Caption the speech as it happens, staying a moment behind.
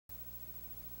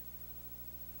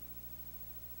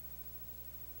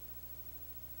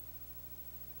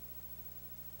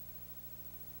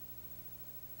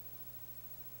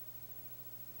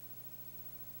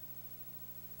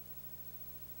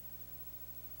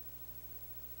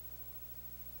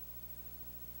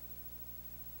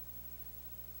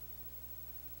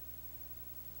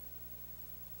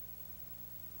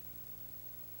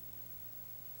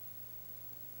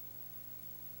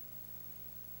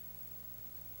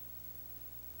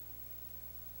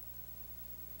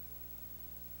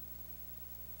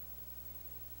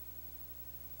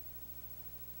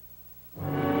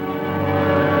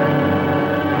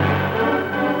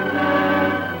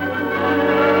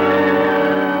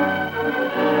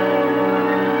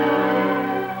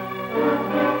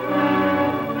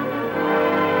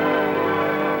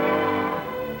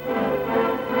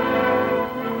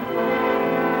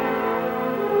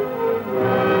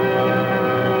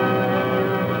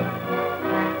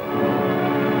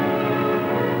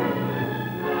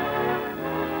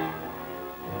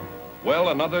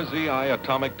another ZI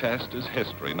atomic test is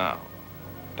history now.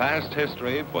 Past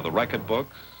history for the record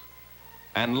books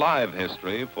and live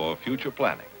history for future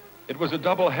planning. It was a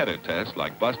double-header test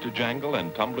like Buster Jangle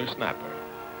and Tumbler Snapper,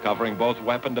 covering both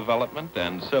weapon development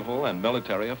and civil and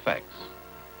military effects.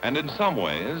 And in some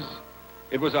ways,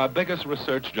 it was our biggest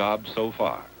research job so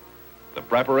far. The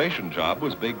preparation job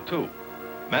was big too.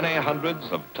 Many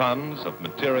hundreds of tons of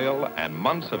material and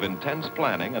months of intense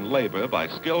planning and labor by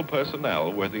skilled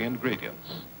personnel were the ingredients,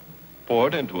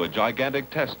 poured into a gigantic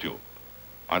test tube,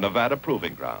 our Nevada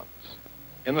proving grounds.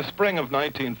 In the spring of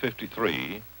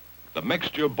 1953, the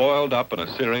mixture boiled up in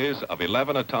a series of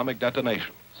 11 atomic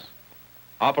detonations.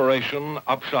 Operation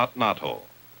Upshot-Knothole.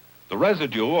 The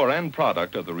residue or end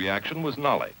product of the reaction was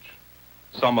knowledge,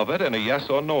 some of it in a yes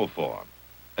or no form,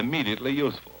 immediately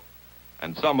useful,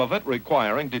 and some of it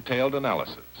requiring detailed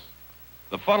analysis.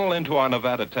 The funnel into our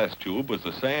Nevada test tube was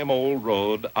the same old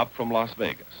road up from Las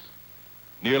Vegas.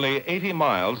 Nearly 80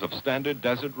 miles of standard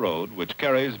desert road which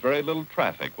carries very little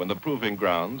traffic when the proving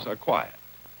grounds are quiet.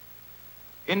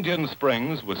 Indian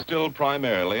Springs was still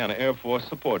primarily an Air Force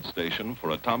support station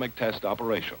for atomic test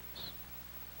operations.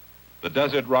 The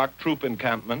Desert Rock Troop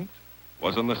encampment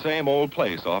was in the same old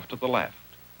place off to the left,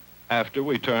 after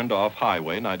we turned off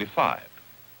Highway 95.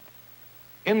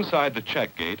 Inside the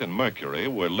check gate and Mercury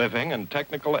were living and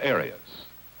technical areas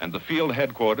and the field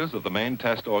headquarters of the main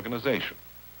test organization,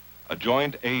 a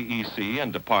joint AEC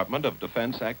and Department of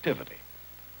Defense activity.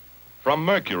 From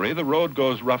Mercury, the road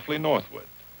goes roughly northward.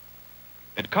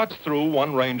 It cuts through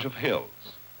one range of hills,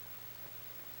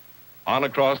 on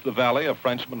across the valley of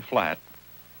Frenchman Flat,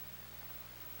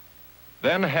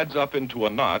 then heads up into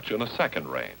a notch in a second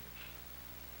range.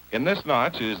 In this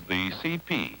notch is the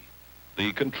CP,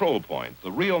 the control point,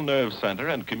 the real nerve center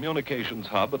and communications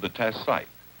hub of the test site.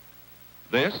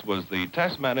 This was the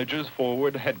test manager's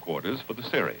forward headquarters for the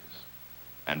series,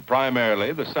 and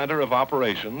primarily the center of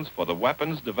operations for the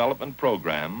weapons development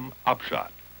program,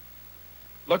 Upshot.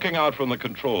 Looking out from the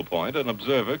control point, an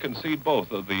observer can see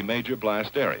both of the major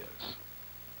blast areas.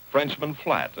 Frenchman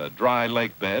Flat, a dry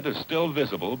lake bed, is still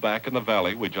visible back in the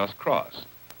valley we just crossed,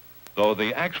 though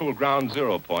the actual ground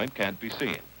zero point can't be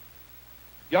seen.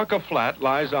 Yucca Flat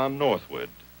lies on northward,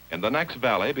 in the next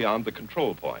valley beyond the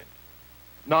control point.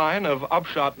 9 of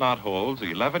Upshot-Knothole's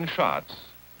 11 shots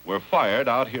were fired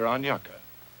out here on Yucca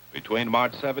between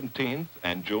March 17th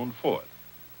and June 4th.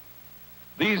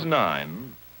 These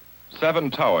 9,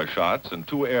 7 tower shots and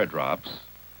 2 airdrops,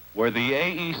 were the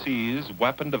AEC's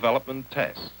weapon development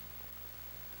tests.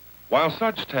 While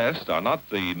such tests are not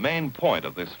the main point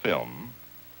of this film,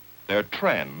 their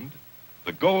trend,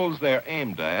 the goals they're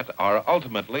aimed at, are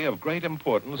ultimately of great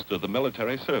importance to the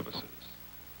military services.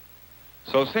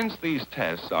 So since these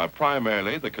tests are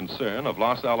primarily the concern of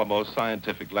Los Alamos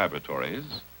Scientific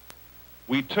Laboratories,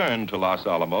 we turn to Los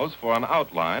Alamos for an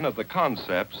outline of the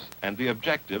concepts and the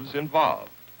objectives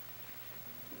involved.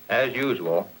 As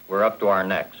usual, we're up to our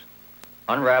necks,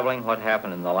 unraveling what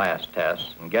happened in the last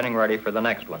tests and getting ready for the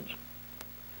next ones.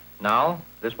 Now,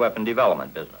 this weapon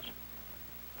development business.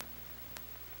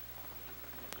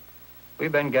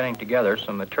 We've been getting together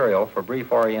some material for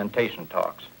brief orientation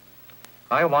talks.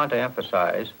 I want to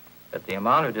emphasize that the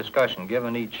amount of discussion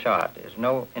given each shot is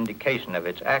no indication of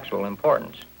its actual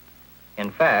importance.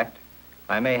 In fact,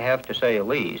 I may have to say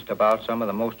least about some of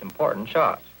the most important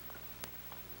shots.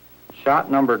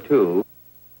 Shot number 2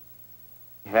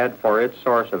 had for its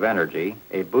source of energy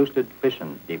a boosted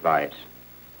fission device.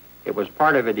 It was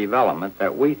part of a development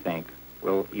that we think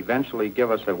will eventually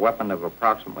give us a weapon of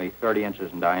approximately 30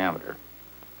 inches in diameter.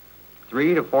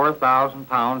 3,000 to 4,000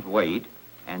 pounds weight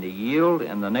and a yield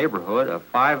in the neighborhood of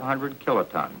 500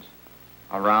 kilotons,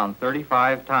 around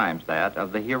 35 times that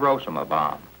of the Hiroshima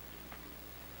bomb.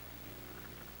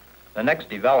 The next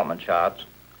development shots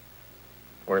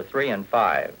were 3 and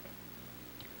 5.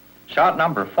 Shot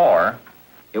number 4,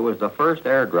 it was the first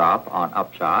airdrop on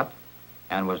Upshot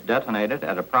and was detonated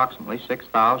at approximately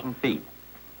 6,000 feet,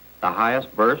 the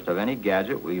highest burst of any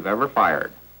gadget we've ever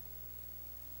fired.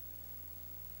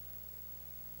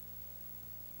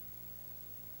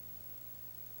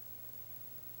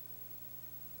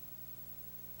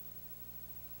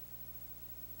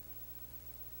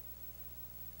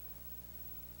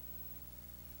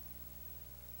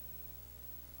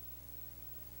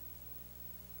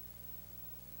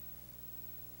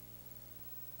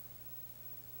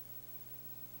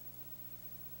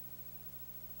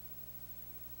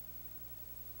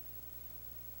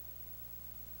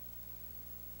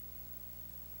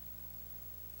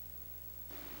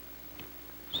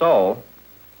 So,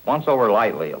 once over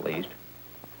lightly at least,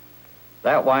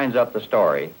 that winds up the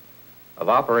story of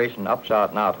Operation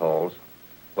Upshot-Knothole's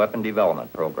weapon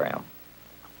development program.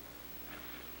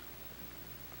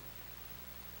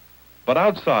 But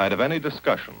outside of any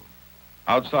discussion,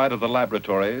 outside of the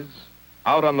laboratories,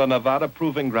 out on the Nevada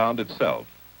proving ground itself,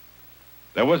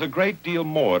 there was a great deal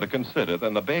more to consider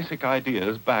than the basic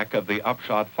ideas back of the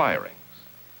upshot firings.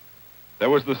 There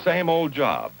was the same old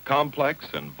job, complex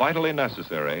and vitally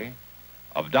necessary,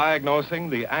 of diagnosing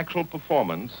the actual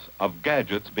performance of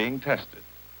gadgets being tested.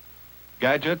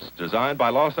 Gadgets designed by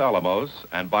Los Alamos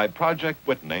and by Project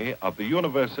Whitney of the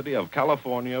University of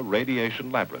California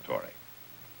Radiation Laboratory.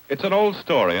 It's an old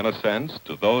story, in a sense,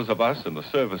 to those of us in the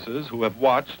services who have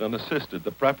watched and assisted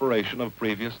the preparation of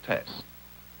previous tests.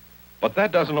 But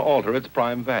that doesn't alter its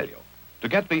prime value. To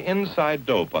get the inside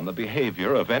dope on the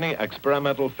behavior of any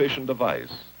experimental fission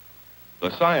device,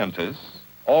 the scientists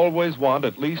always want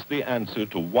at least the answer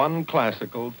to one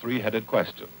classical three-headed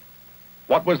question.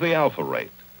 What was the alpha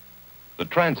rate, the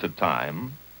transit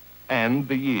time, and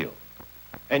the yield?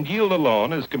 And yield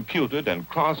alone is computed and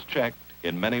cross-checked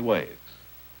in many ways.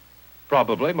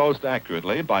 Probably most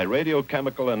accurately by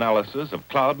radiochemical analysis of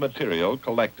cloud material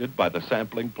collected by the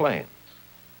sampling planes,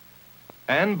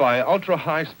 and by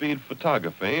ultra-high-speed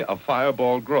photography of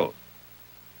fireball growth.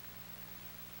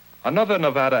 Another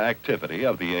Nevada activity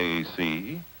of the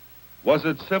AEC was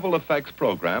its civil effects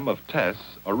program of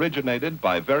tests originated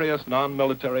by various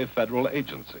non-military federal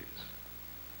agencies.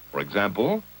 For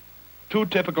example, 2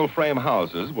 typical frame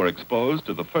houses were exposed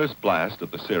to the first blast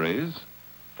of the series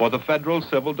for the Federal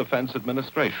Civil Defense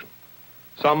Administration.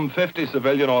 Some 50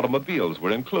 civilian automobiles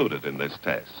were included in this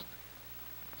test.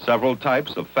 Several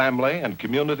types of family and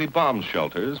community bomb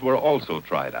shelters were also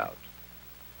tried out.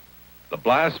 The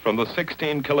blast from the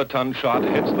 16-kiloton shot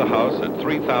hits the house at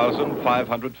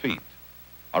 3,500 feet,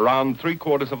 around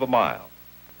 3/4 of a mile,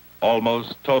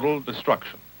 almost total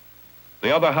destruction.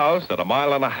 The other house at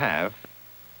 1.5 miles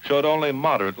showed only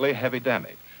moderately heavy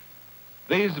damage.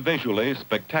 These visually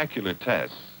spectacular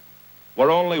tests were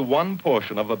only one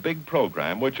portion of a big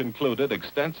program which included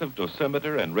extensive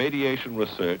dosimeter and radiation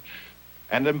research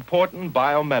and important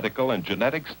biomedical and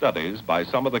genetic studies by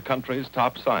some of the country's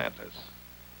top scientists.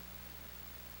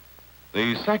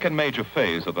 The second major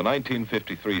phase of the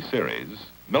 1953 series,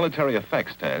 military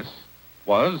effects tests,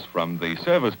 was, from the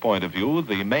service point of view,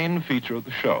 the main feature of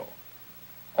the show.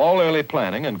 All early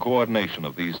planning and coordination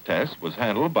of these tests was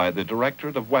handled by the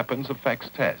Directorate of Weapons Effects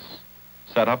Tests,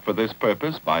 set up for this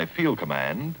purpose by Field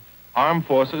Command, Armed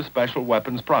Forces Special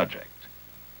Weapons Project.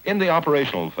 In the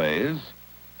operational phase,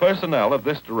 personnel of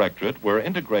this directorate were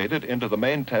integrated into the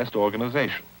main test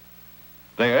organization.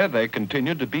 There, they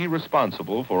continued to be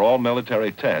responsible for all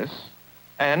military tests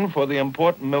and for the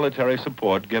important military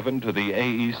support given to the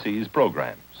AEC's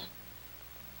programs.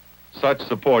 Such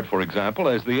support, for example,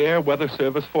 as the Air Weather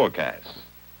Service forecasts,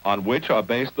 on which are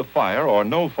based the fire or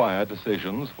no fire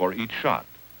decisions for each shot.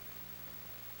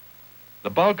 The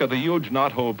bulk of the huge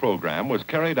knothole program was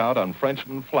carried out on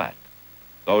Frenchman Flat,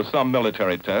 though some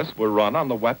military tests were run on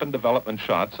the weapon development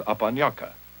shots up on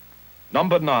Yucca.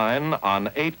 Number 9 on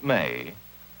 8 May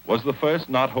was the first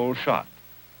knothole shot,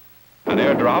 an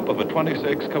airdrop of a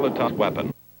 26-kiloton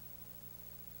weapon.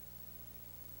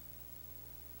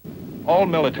 All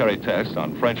military tests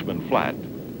on Frenchman Flat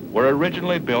were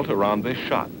originally built around this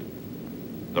shot.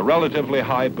 The relatively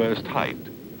high burst height,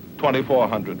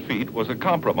 2,400 feet, was a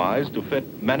compromise to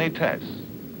fit many tests,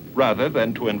 rather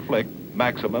than to inflict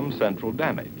maximum central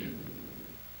damage.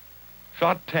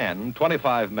 Shot 10,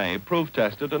 25 May, proof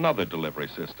tested another delivery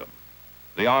system,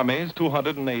 the Army's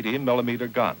 280-millimeter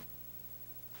gun.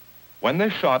 When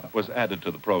this shot was added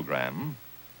to the program,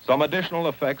 some additional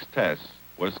effects tests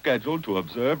were scheduled to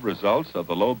observe results of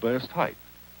the low burst height,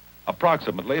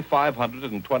 approximately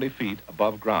 520 feet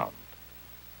above ground.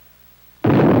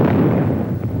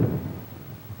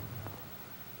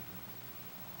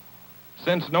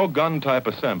 Since no gun-type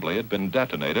assembly had been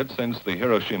detonated since the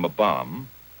Hiroshima bomb,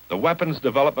 the weapons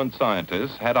development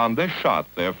scientists had on this shot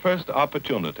their first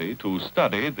opportunity to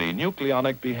study the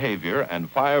nucleonic behavior and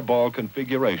fireball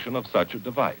configuration of such a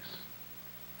device.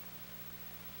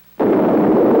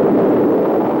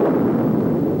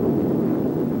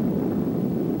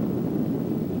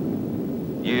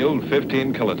 Yield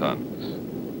 15 kilotons.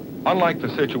 Unlike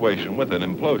the situation with an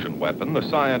implosion weapon, the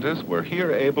scientists were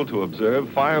here able to observe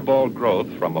fireball growth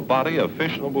from a body of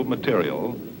fissionable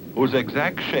material whose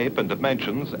exact shape and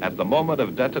dimensions at the moment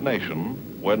of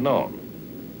detonation were known.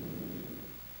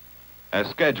 As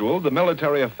scheduled, the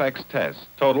military effects tests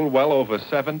total well over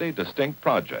 70 distinct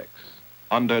projects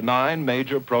under 9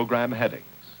 major program headings.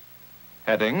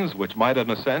 Headings which might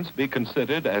in a sense be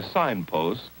considered as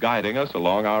signposts guiding us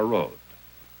along our road.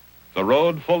 The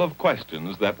road full of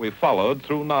questions that we followed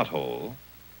through Knothole,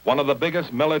 one of the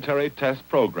biggest military test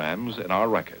programs in our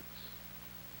records.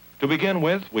 To begin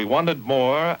with, we wanted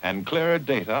more and clearer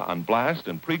data on blast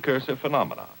and precursor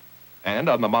phenomena, and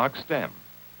on the Mach stem,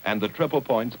 and the triple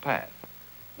points path.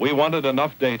 We wanted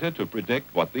enough data to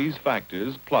predict what these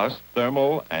factors, plus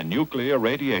thermal and nuclear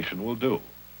radiation, will do,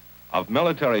 of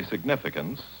military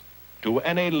significance, to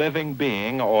any living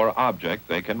being or object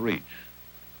they can reach.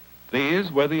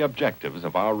 These were the objectives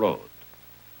of our road.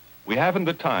 We haven't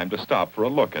the time to stop for a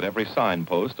look at every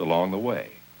signpost along the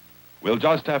way. We'll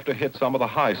just have to hit some of the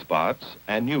high spots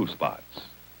and new spots.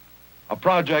 A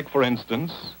project, for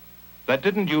instance, that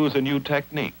didn't use a new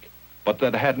technique, but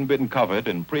that hadn't been covered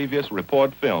in previous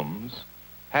report films,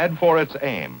 had for its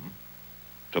aim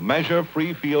to measure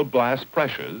free field blast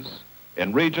pressures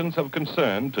in regions of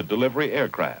concern to delivery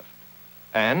aircraft,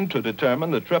 and to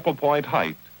determine the triple point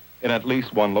height in at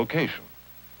least one location.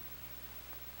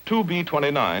 2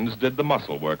 B-29s did the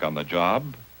muscle work on the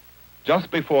job. Just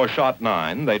before shot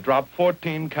 9, they dropped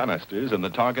 14 canisters in the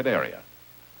target area,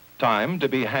 timed to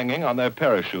be hanging on their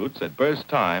parachutes at burst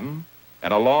time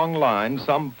and a long line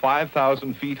some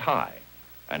 5,000 feet high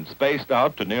and spaced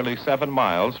out to nearly 7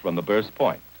 miles from the burst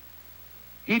point.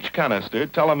 Each canister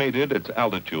telemetered its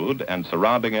altitude and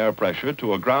surrounding air pressure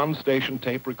to a ground station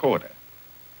tape recorder.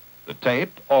 The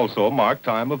tape also marked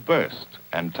time of burst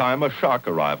and time of shock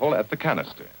arrival at the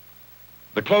canister.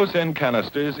 The close-in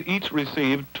canisters each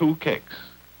received 2 kicks,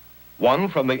 one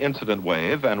from the incident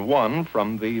wave and one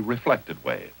from the reflected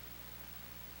wave.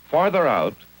 Farther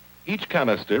out, each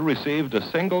canister received a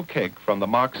single kick from the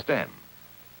Mach stem,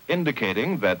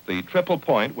 indicating that the triple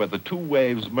point where the 2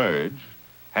 waves merge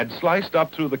had sliced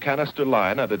up through the canister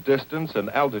line at a distance and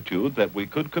altitude that we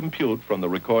could compute from the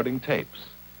recording tapes.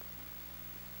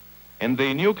 In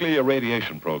the nuclear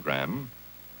radiation program,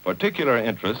 particular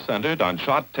interest centered on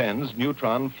Shot 10's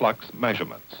neutron flux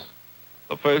measurements,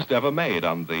 the first ever made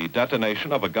on the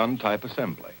detonation of a gun-type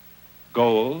assembly.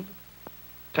 Gold,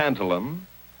 tantalum,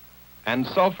 and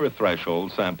sulfur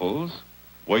threshold samples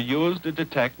were used to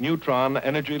detect neutron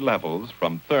energy levels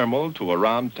from thermal to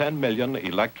around 10 million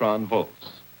electron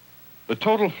volts. The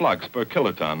total flux per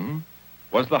kiloton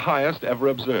was the highest ever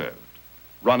observed,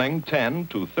 running 10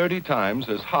 to 30 times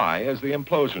as high as the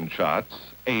implosion shots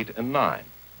 8 and 9,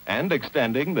 and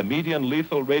extending the median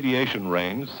lethal radiation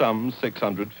range some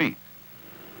 600 feet.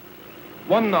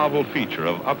 One novel feature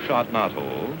of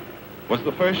Upshot-Knothole was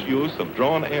the first use of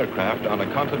drone aircraft on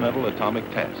a continental atomic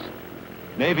test.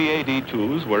 Navy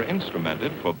AD-2s were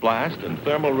instrumented for blast and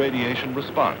thermal radiation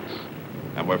response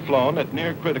and were flown at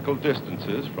near critical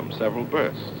distances from several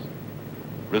bursts.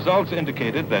 Results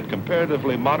indicated that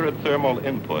comparatively moderate thermal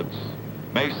inputs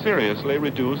may seriously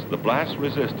reduce the blast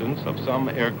resistance of some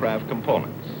aircraft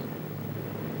components.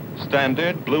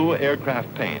 Standard blue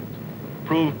aircraft paint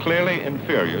proved clearly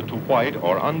inferior to white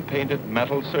or unpainted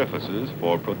metal surfaces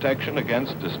for protection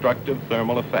against destructive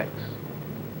thermal effects.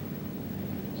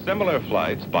 Similar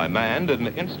flights by manned and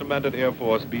instrumented Air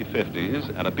Force B-50s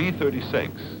and a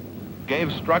B-36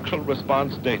 gave structural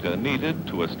response data needed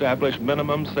to establish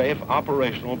minimum safe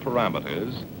operational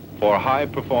parameters for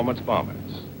high-performance bombers.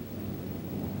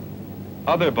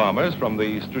 Other bombers from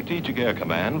the Strategic Air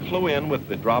Command flew in with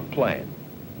the drop plane,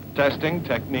 testing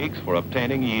techniques for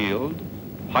obtaining yield,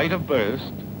 height of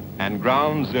burst, and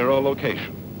ground zero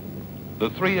location, the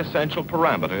 3 essential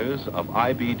parameters of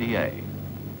IBDA,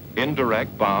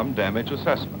 indirect bomb damage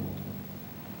assessment.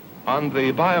 On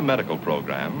the biomedical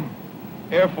program,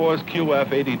 Air Force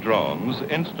QF-80 drones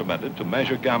instrumented to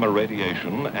measure gamma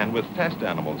radiation and with test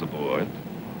animals aboard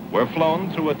were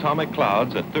flown through atomic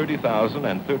clouds at 30,000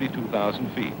 and 32,000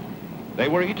 feet. They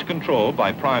were each controlled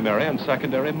by primary and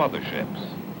secondary motherships,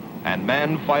 and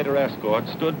manned fighter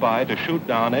escorts stood by to shoot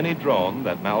down any drone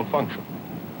that malfunctioned.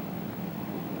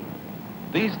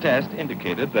 These tests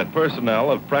indicated that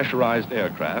personnel of pressurized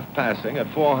aircraft passing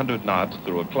at 400 knots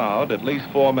through a cloud at least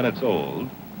 4 minutes old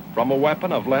from a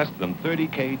weapon of less than 30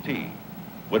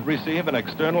 KT would receive an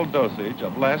external dosage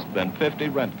of less than 50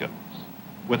 Roentgens,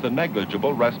 with a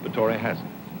negligible respiratory hazard.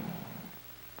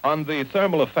 On the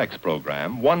thermal effects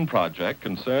program, one project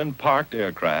concerned parked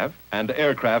aircraft and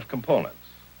aircraft components,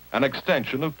 an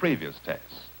extension of previous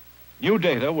tests. New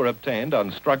data were obtained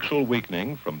on structural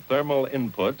weakening from thermal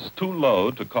inputs too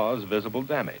low to cause visible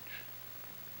damage.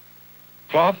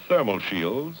 Cloth thermal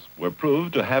shields were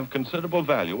proved to have considerable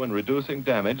value in reducing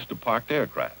damage to parked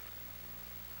aircraft.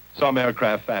 Some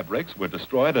aircraft fabrics were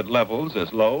destroyed at levels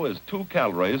as low as 2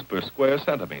 calories per square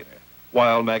centimeter,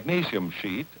 while magnesium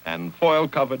sheet and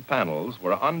foil-covered panels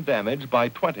were undamaged by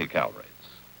 20 calories.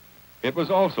 It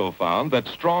was also found that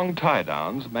strong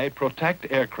tie-downs may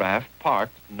protect aircraft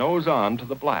parked nose-on to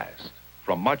the blast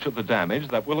from much of the damage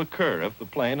that will occur if the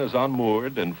plane is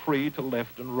unmoored and free to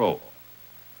lift and roll.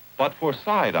 But for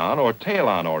side-on or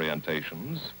tail-on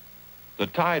orientations, the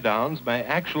tie-downs may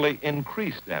actually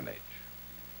increase damage.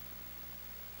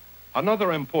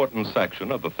 Another important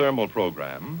section of the thermal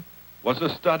program was a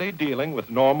study dealing with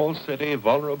normal city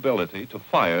vulnerability to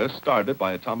fire started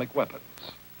by atomic weapons.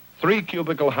 3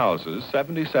 cubicle houses,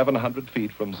 7,700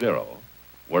 feet from zero,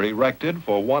 were erected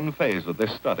for one phase of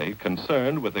this study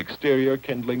concerned with exterior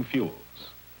kindling fuels.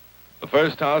 The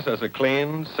first house has a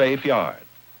clean, safe yard,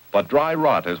 but dry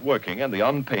rot is working in the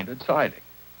unpainted siding.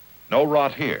 No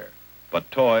rot here, but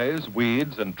toys,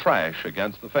 weeds, and trash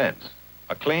against the fence.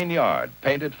 A clean yard,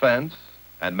 painted fence,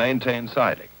 and maintained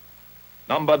siding.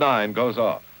 Number 9 goes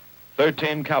off.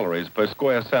 13 calories per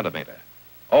square centimeter.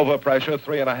 Overpressure,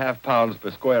 3.5 pounds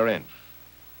per square inch.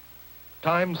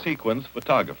 Time sequence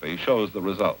photography shows the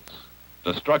results.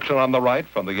 Destruction on the right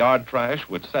from the yard trash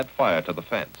which set fire to the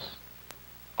fence.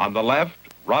 On the left,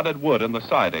 rotted wood in the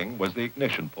siding was the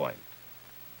ignition point.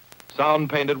 Sound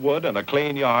painted wood and a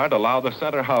clean yard allow the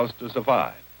center house to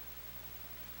survive.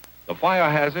 The fire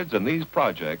hazards in these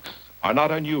projects are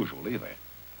not unusual either.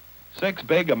 6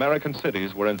 big American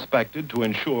cities were inspected to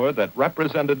ensure that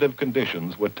representative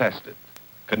conditions were tested.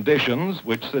 Conditions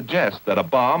which suggest that a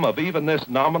bomb of even this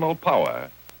nominal power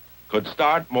could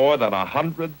start more than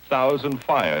 100,000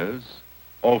 fires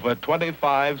over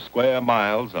 25 square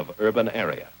miles of urban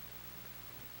area.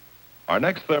 Our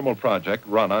next thermal project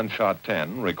run on Shot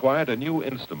 10 required a new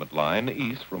instrument line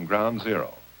east from ground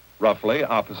zero, roughly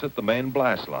opposite the main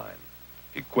blast line,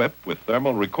 equipped with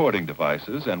thermal recording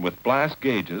devices and with blast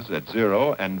gauges at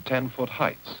 0 and 10-foot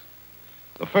heights.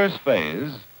 The first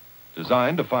phase,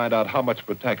 designed to find out how much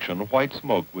protection white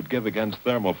smoke would give against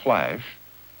thermal flash,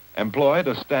 employed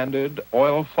a standard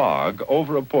oil fog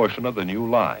over a portion of the new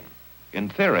line. In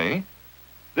theory,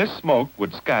 this smoke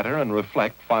would scatter and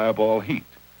reflect fireball heat.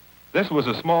 This was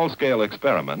a small-scale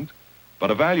experiment,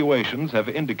 but evaluations have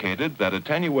indicated that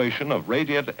attenuation of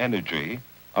radiant energy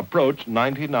approached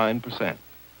 99%.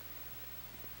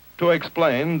 To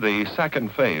explain the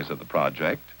second phase of the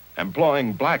project,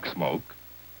 employing black smoke,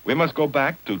 we must go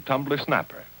back to Tumbler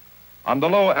Snapper. On the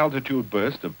low-altitude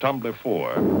burst of Tumbler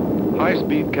 4,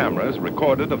 high-speed cameras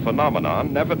recorded a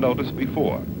phenomenon never noticed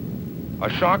before, a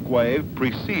shock wave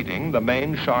preceding the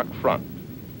main shock front.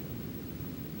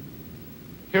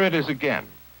 Here it is again.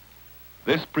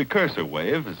 This precursor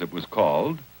wave, as it was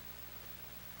called,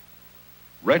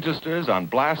 registers on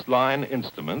blast line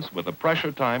instruments with a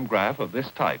pressure time graph of this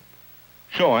type,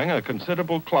 showing a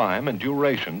considerable climb and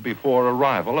duration before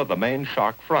arrival of the main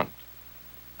shock front.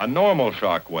 A normal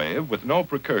shock wave with no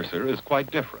precursor is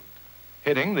quite different,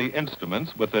 hitting the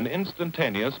instruments with an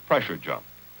instantaneous pressure jump.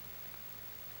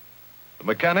 The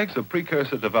mechanics of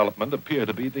precursor development appear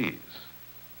to be these.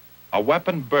 A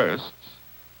weapon bursts,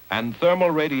 and thermal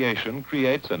radiation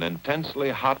creates an intensely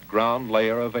hot ground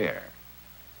layer of air,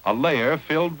 a layer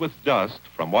filled with dust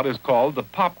from what is called the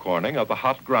popcorning of the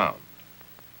hot ground.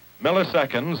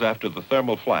 Milliseconds after the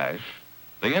thermal flash,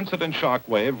 the incident shock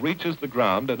wave reaches the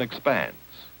ground and expands,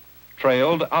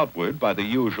 trailed outward by the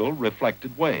usual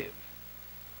reflected wave.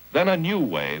 Then a new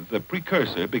wave, the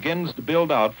precursor, begins to build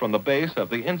out from the base of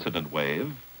the incident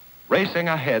wave, racing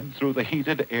ahead through the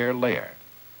heated air layer.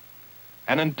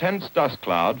 An intense dust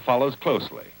cloud follows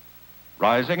closely,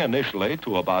 rising initially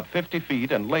to about 50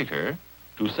 feet and later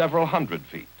to several hundred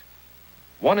feet.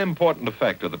 One important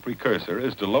effect of the precursor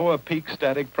is to lower peak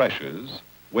static pressures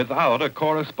without a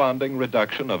corresponding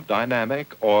reduction of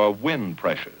dynamic or wind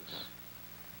pressures.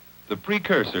 The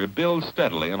precursor builds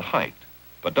steadily in height,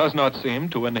 but does not seem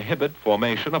to inhibit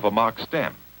formation of a Mach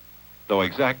stem, though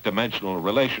exact dimensional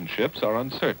relationships are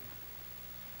uncertain.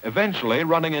 Eventually,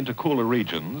 running into cooler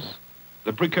regions,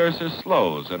 the precursor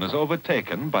slows and is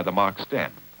overtaken by the Mach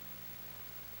stem.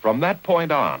 From that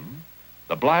point on,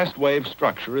 the blast wave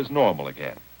structure is normal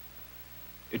again.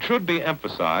 It should be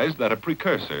emphasized that a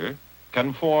precursor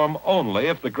can form only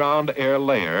if the ground air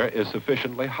layer is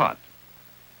sufficiently hot.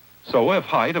 So if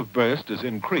height of burst is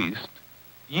increased,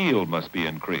 yield must be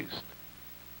increased.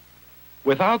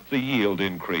 Without the yield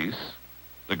increase,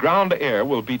 the ground air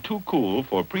will be too cool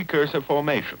for precursor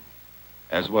formation,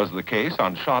 as was the case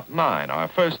on Shot 9, our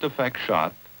first effect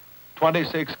shot,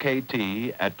 26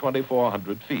 KT at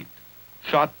 2,400 feet.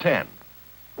 Shot 10,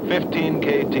 15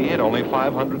 KT at only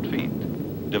 500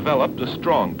 feet, developed a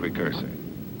strong precursor.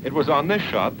 It was on this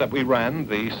shot that we ran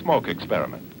the smoke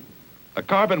experiment. A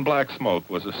carbon black smoke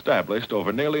was established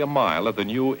over nearly a mile of the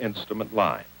new instrument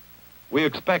line. We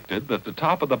expected that the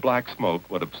top of the black smoke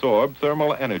would absorb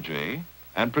thermal energy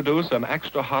and produce an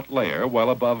extra hot layer well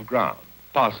above ground,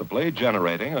 possibly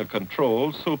generating a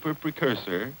controlled super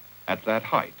precursor at that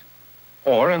height,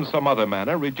 or in some other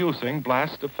manner reducing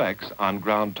blast effects on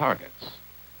ground targets.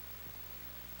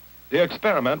 The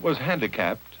experiment was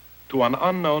handicapped to an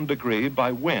unknown degree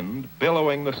by wind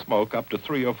billowing the smoke up to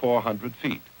 300 or 400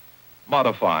 feet,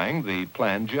 modifying the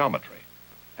planned geometry.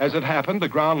 As it happened, the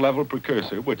ground-level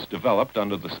precursor which developed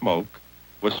under the smoke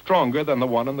was stronger than the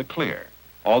one in the clear,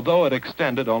 although it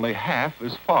extended only half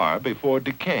as far before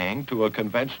decaying to a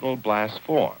conventional blast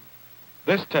form.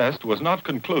 This test was not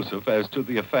conclusive as to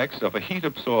the effects of a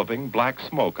heat-absorbing black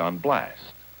smoke on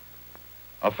blast.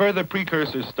 A further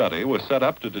precursor study was set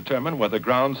up to determine whether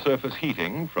ground surface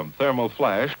heating from thermal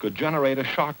flash could generate a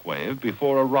shock wave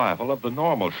before arrival of the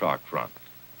normal shock front.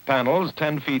 Panels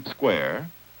 10 feet square,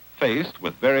 faced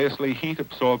with variously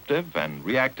heat-absorptive and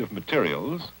reactive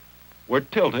materials, were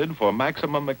tilted for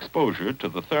maximum exposure to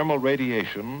the thermal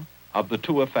radiation of the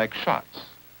two effect shots.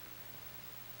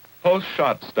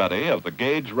 Post-shot study of the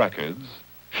gauge records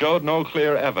showed no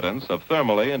clear evidence of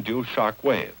thermally induced shock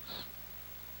waves.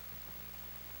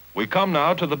 We come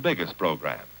now to the biggest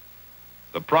program,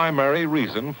 the primary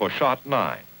reason for shot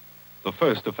 9, the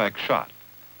first effect shot.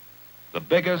 The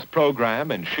biggest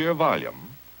program in sheer volume,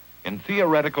 in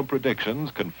theoretical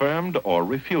predictions confirmed or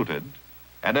refuted,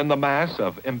 and in the mass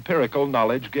of empirical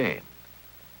knowledge gained.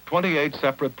 28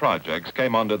 separate projects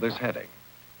came under this heading,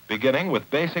 beginning with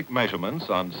basic measurements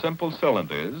on simple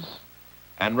cylinders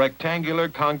and rectangular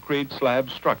concrete slab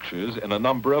structures in a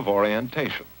number of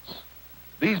orientations.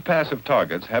 These passive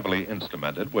targets, heavily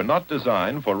instrumented, were not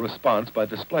designed for response by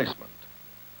displacement,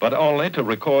 but only to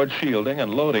record shielding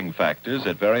and loading factors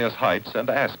at various heights and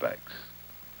aspects.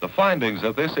 The findings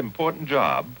of this important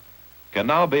job can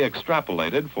now be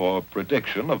extrapolated for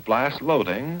prediction of blast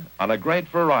loading on a great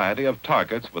variety of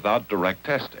targets without direct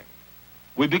testing.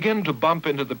 We begin to bump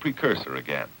into the precursor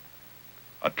again.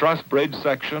 A truss bridge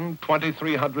section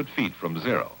 2,300 feet from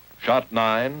zero, shot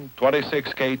 9,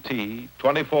 26 KT,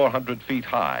 2,400 feet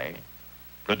high,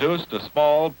 produced a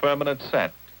small permanent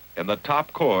set in the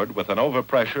top chord with an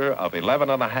overpressure of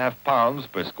 11.5 pounds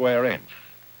per square inch.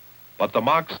 But the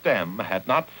mock stem had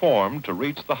not formed to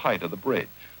reach the height of the bridge.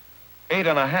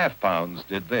 8.5 pounds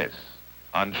did this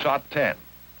on shot 10,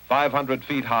 500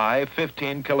 feet high,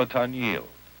 15 kiloton yield,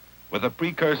 with a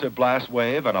precursor blast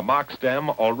wave and a mock stem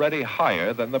already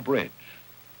higher than the bridge.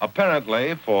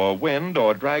 Apparently, for wind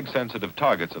or drag-sensitive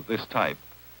targets of this type,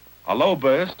 a low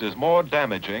burst is more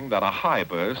damaging than a high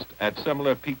burst at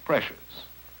similar peak pressures.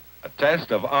 A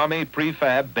test of Army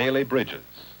prefab Bailey bridges.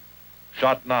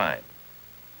 Shot 9.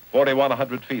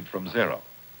 4,100 feet from zero.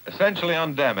 Essentially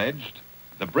undamaged,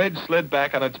 the bridge slid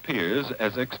back on its piers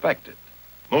as expected,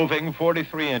 moving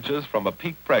 43 inches from a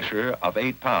peak pressure of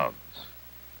 8 pounds.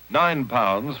 9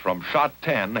 pounds from shot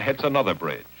 10 hits another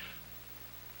bridge.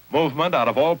 Movement out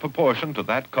of all proportion to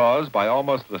that caused by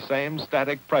almost the same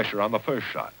static pressure on the first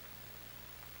shot.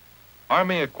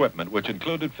 Army equipment, which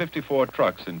included 54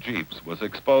 trucks and jeeps, was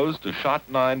exposed to shot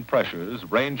 9 pressures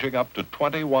ranging up to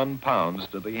 21 pounds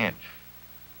to the inch.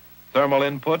 Thermal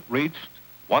input reached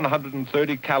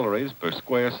 130 calories per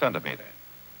square centimeter.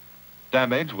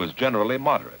 Damage was generally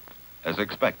moderate, as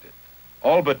expected.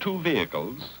 All but 2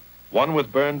 vehicles, one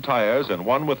with burned tires and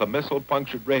one with a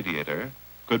missile-punctured radiator,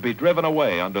 could be driven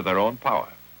away under their own power.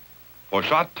 For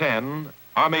shot 10,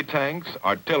 Army tanks,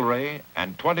 artillery,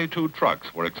 and 22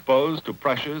 trucks were exposed to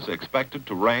pressures expected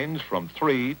to range from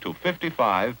 3 to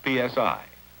 55 psi.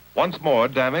 Once more,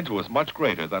 damage was much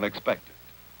greater than expected.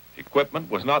 Equipment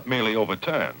was not merely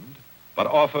overturned, but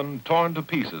often torn to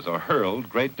pieces or hurled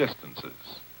great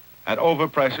distances, at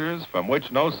overpressures from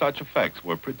which no such effects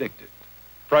were predicted.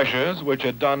 Pressures which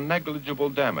had done negligible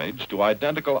damage to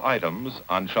identical items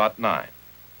on shot 9.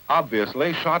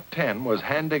 Obviously, shot 10 was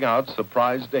handing out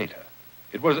surprise data.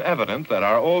 It was evident that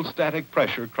our old static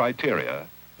pressure criteria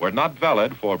were not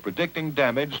valid for predicting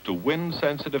damage to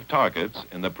wind-sensitive targets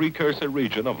in the precursor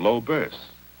region of low bursts.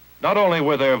 Not only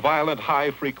were there violent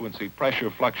high-frequency pressure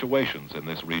fluctuations in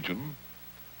this region,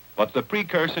 but the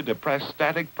precursor depressed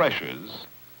static pressures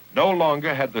no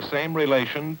longer had the same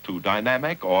relation to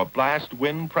dynamic or blast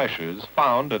wind pressures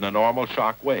found in a normal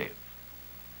shock wave.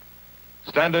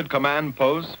 Standard command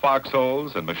posts,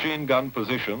 foxholes, and machine gun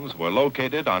positions were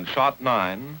located on shot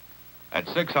 9 at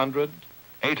 600,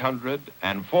 800,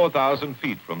 and 4,000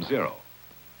 feet from zero.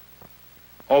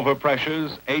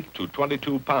 Overpressures 8 to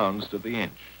 22 pounds to the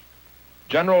inch.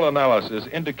 General analysis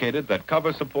indicated that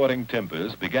cover-supporting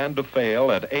timbers began to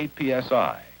fail at 8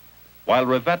 psi, while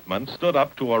revetment stood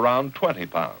up to around 20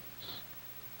 pounds.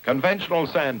 Conventional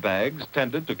sandbags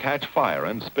tended to catch fire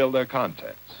and spill their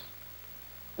contents.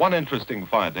 One interesting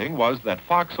finding was that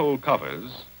foxhole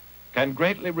covers can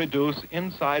greatly reduce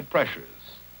inside pressures,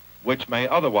 which may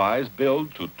otherwise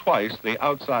build to twice the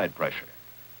outside pressure.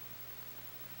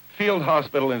 Field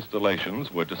hospital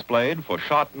installations were displayed for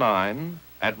Shot 9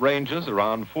 at ranges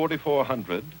around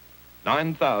 4,400,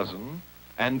 9,000,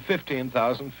 and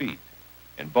 15,000 feet,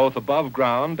 in both above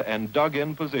ground and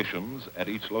dug-in positions at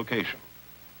each location.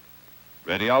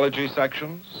 Radiology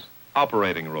sections,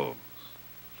 operating rooms,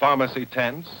 pharmacy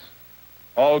tents,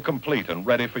 all complete and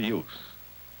ready for use.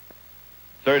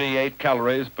 38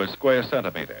 calories per square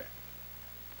centimeter.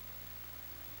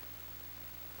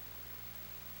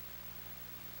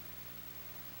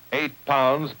 £8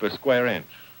 pounds per square inch.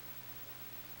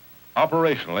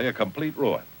 Operationally, a complete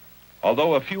ruin,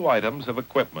 although a few items of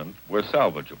equipment were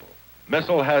salvageable.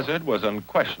 Missile hazard was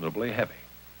unquestionably heavy.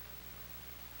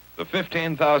 The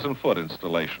 15,000-foot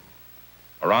installation,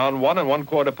 around 1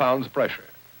 1/4 pounds pressure.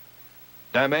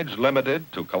 Damage limited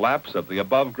to collapse of the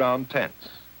above-ground tents.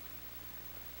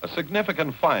 A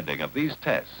significant finding of these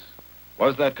tests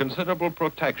was that considerable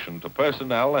protection to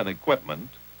personnel and equipment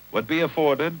would be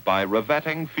afforded by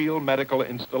revetting field medical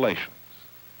installations.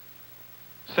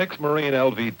 6 Marine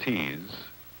LVTs,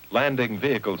 landing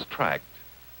vehicles tracked,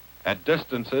 at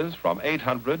distances from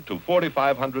 800 to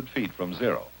 4,500 feet from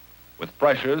zero, with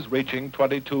pressures reaching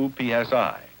 22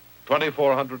 psi,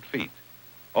 2,400 feet,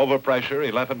 overpressure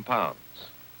 11 pounds.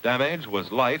 Damage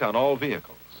was light on all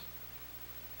vehicles.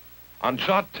 On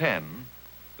Shot 10,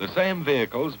 the same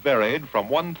vehicles varied from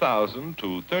 1,000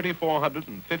 to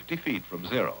 3,450 feet from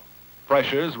zero,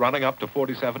 pressures running up to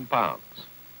 47 pounds.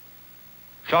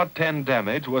 Shot 10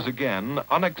 damage was again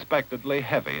unexpectedly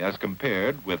heavy as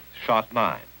compared with Shot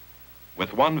 9,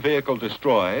 with 1 vehicle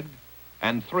destroyed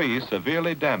and 3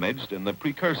 severely damaged in the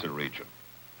precursor region,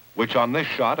 which on this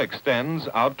shot extends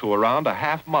out to around a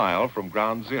half mile from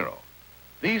ground zero.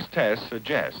 These tests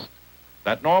suggest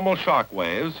that normal shock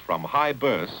waves from high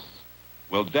bursts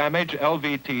will damage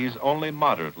LVTs only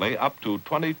moderately up to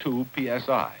 22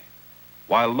 psi,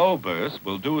 while low bursts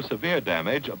will do severe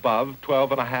damage above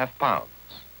 12.5 pounds.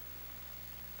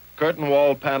 Curtain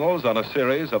wall panels on a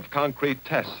series of concrete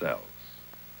test cells,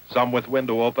 some with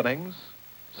window openings,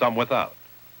 some without.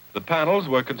 The panels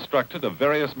were constructed of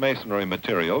various masonry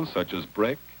materials such as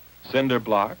brick, cinder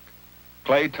block,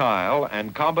 clay tile,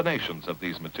 and combinations of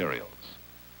these materials.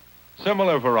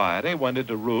 Similar variety went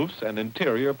into roofs and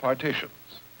interior partitions.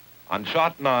 On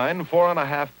Shot 9,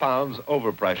 4.5 pounds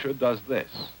overpressure does this,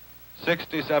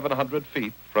 6,700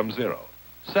 feet from zero.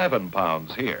 7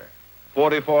 pounds here,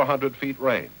 4,400 feet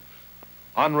range.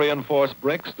 Unreinforced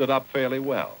brick stood up fairly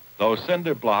well, though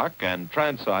cinder block and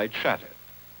transite shattered.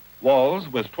 Walls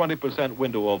with 20%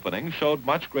 window opening showed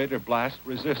much greater blast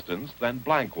resistance than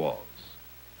blank walls,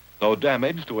 though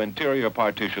damage to interior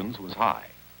partitions was high.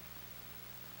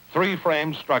 3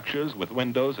 frame structures with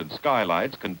windows and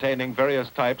skylights containing various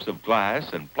types of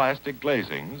glass and plastic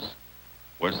glazings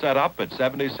were set up at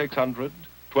 7,600,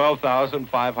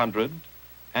 12,500,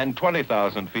 and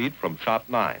 20,000 feet from Shot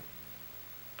 9.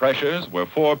 Pressures were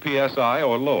 4 psi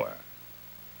or lower.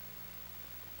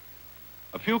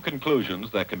 A few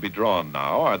conclusions that can be drawn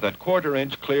now are that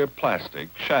 1/4-inch clear plastic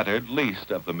shattered least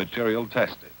of the material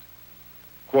tested.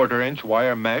 1/4-inch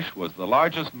wire mesh was the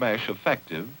largest mesh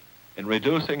effective in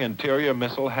reducing interior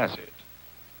missile hazard.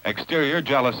 Exterior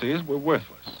jalousies were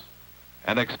worthless,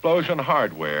 and explosion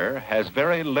hardware has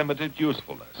very limited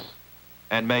usefulness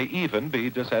and may even be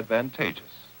disadvantageous.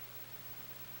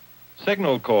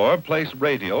 Signal Corps placed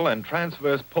radial and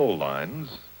transverse pole lines,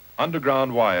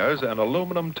 underground wires, and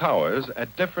aluminum towers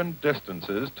at different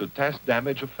distances to test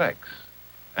damage effects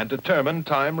and determine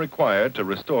time required to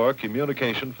restore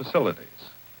communication facilities.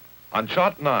 On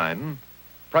Shot 9,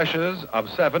 pressures of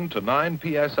 7 to 9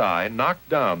 psi knocked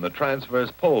down the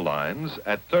transverse pole lines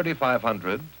at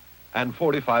 3,500 and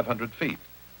 4,500 feet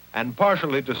and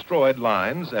partially destroyed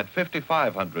lines at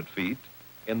 5,500 feet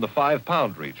in the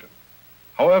 5-pound region.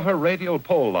 However, radial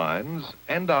pole lines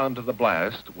end-on to the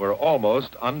blast were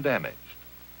almost undamaged.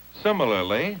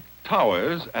 Similarly,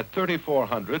 towers at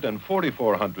 3,400 and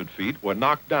 4,400 feet were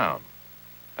knocked down,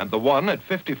 and the one at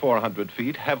 5,400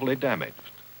 feet heavily damaged.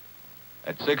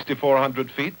 At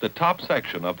 6,400 feet, the top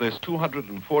section of this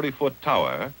 240-foot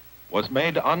tower was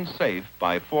made unsafe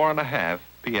by 4.5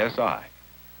 psi.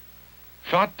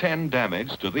 Shot 10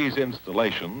 damage to these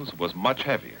installations was much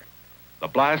heavier. The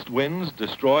blast winds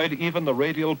destroyed even the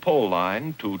radial pole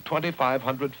line to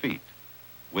 2,500 feet,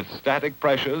 with static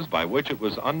pressures by which it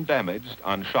was undamaged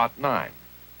on Shot 9.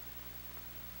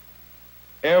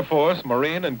 Air Force,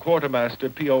 Marine, and Quartermaster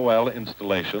POL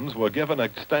installations were given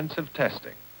extensive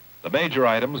testing. The major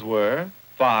items were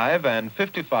 5 and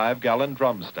 55-gallon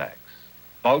drum stacks,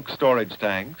 bulk storage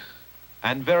tanks,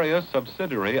 and various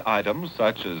subsidiary items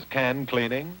such as can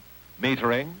cleaning,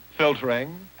 metering,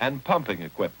 filtering, and pumping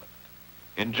equipment.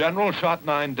 In general, Shot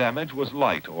 9 damage was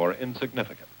light or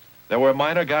insignificant. There were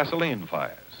minor gasoline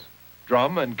fires.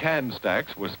 Drum and can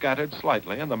stacks were scattered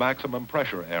slightly in the maximum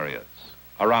pressure areas,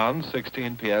 around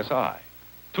 16 psi.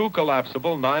 2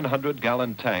 collapsible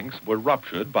 900-gallon tanks were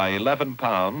ruptured by 11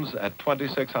 pounds at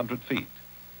 2,600 feet.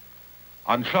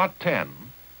 On Shot 10,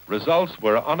 results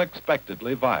were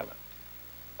unexpectedly violent.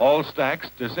 All stacks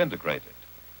disintegrated,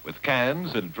 with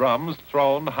cans and drums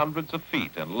thrown hundreds of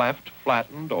feet and left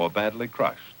flattened or badly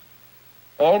crushed.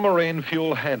 All marine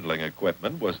fuel handling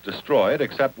equipment was destroyed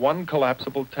except 1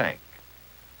 collapsible tank.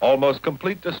 Almost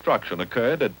complete destruction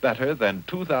occurred at better than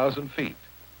 2,000 feet,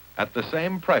 at the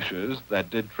same pressures that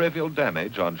did trivial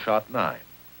damage on Shot 9.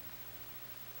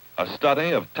 A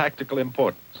study of tactical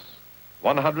importance: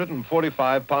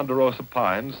 145 ponderosa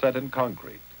pines set in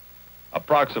concrete,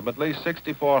 approximately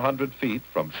 6,400 feet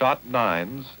from Shot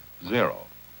 9's 0.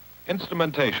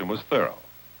 Instrumentation was thorough.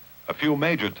 A few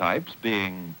major types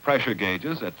being pressure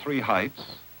gauges at 3 heights,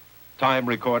 time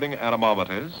recording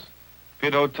anemometers,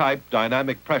 pitot-type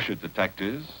dynamic pressure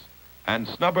detectors, and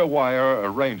snubber wire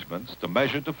arrangements to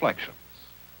measure deflections.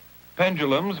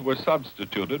 Pendulums were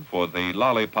substituted for the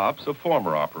lollipops of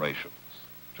former operations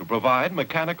to provide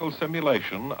mechanical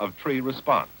simulation of tree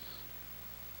response.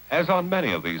 As on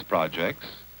many of these projects,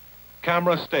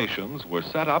 camera stations were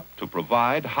set up to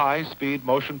provide high-speed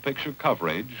motion picture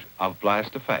coverage of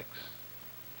blast effects.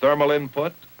 Thermal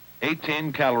input,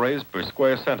 18 calories per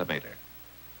square centimeter,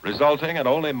 resulting in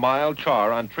only mild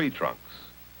char on tree trunks,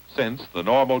 since the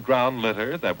normal ground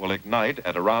litter that will ignite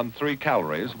at around 3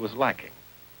 calories was lacking.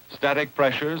 Static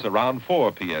pressures around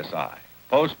 4 psi.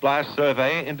 Post-blast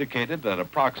survey indicated that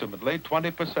approximately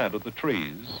 20% of the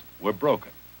trees were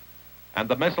broken, and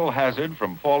the missile hazard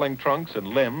from falling trunks and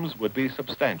limbs would be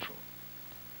substantial.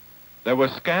 There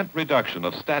was scant reduction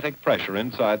of static pressure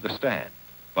inside the stand,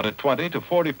 but a 20 to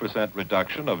 40%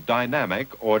 reduction of dynamic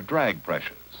or drag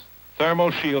pressures.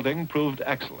 Thermal shielding proved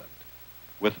excellent,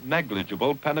 with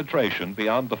negligible penetration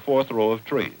beyond the 4th row of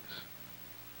trees.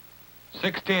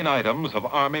 16 items of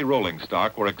Army rolling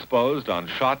stock were exposed on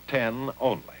Shot 10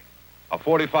 only. A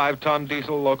 45-ton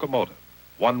diesel locomotive,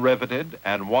 1 riveted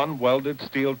and 1 welded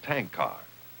steel tank car,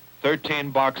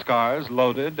 13 boxcars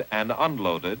loaded and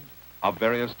unloaded of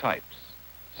various types,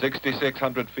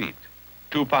 6,600 feet,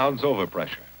 2 pounds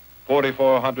overpressure,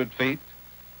 4,400 feet,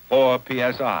 4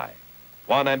 psi,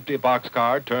 1 empty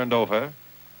boxcar turned over,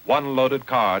 1 loaded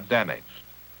car damaged,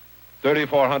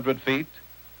 3,400 feet,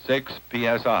 6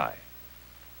 psi.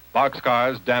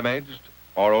 Boxcars damaged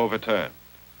or overturned,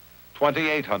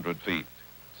 2,800 feet,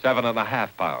 7.5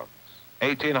 pounds,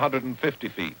 1,850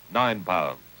 feet, 9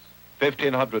 pounds,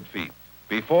 1,500 feet,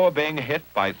 before being hit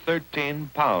by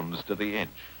 13 pounds to the inch.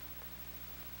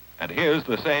 And here's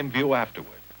the same view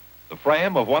afterward. The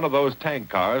frame of one of those tank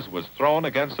cars was thrown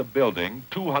against a building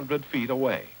 200 feet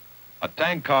away. A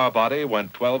tank car body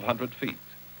went 1,200 feet.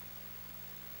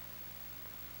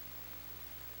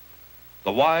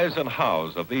 The whys and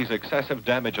hows of these excessive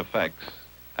damage effects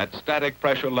at static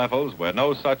pressure levels where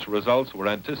no such results were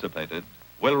anticipated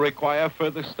will require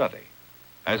further study,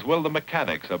 as will the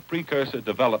mechanics of precursor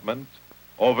development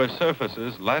over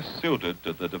surfaces less suited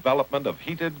to the development of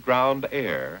heated ground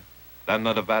air than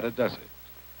the Nevada desert.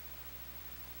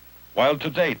 While to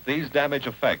date these damage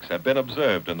effects have been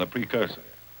observed in the precursor,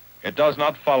 it does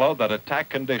not follow that attack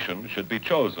conditions should be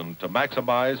chosen to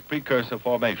maximize precursor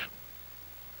formation.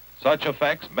 Such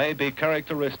effects may be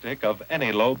characteristic of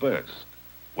any low burst,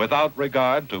 without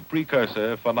regard to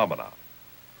precursor phenomena.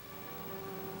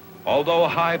 Although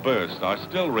high bursts are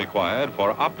still required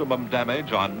for optimum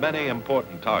damage on many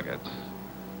important targets,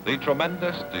 the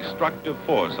tremendous destructive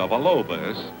force of a low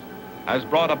burst has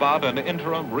brought about an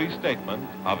interim restatement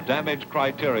of damage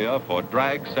criteria for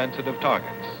drag-sensitive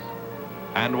targets,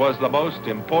 and was the most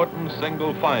important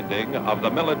single finding of the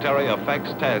military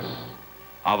effects tests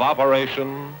of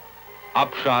Operation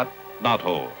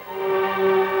Upshot-Knothole.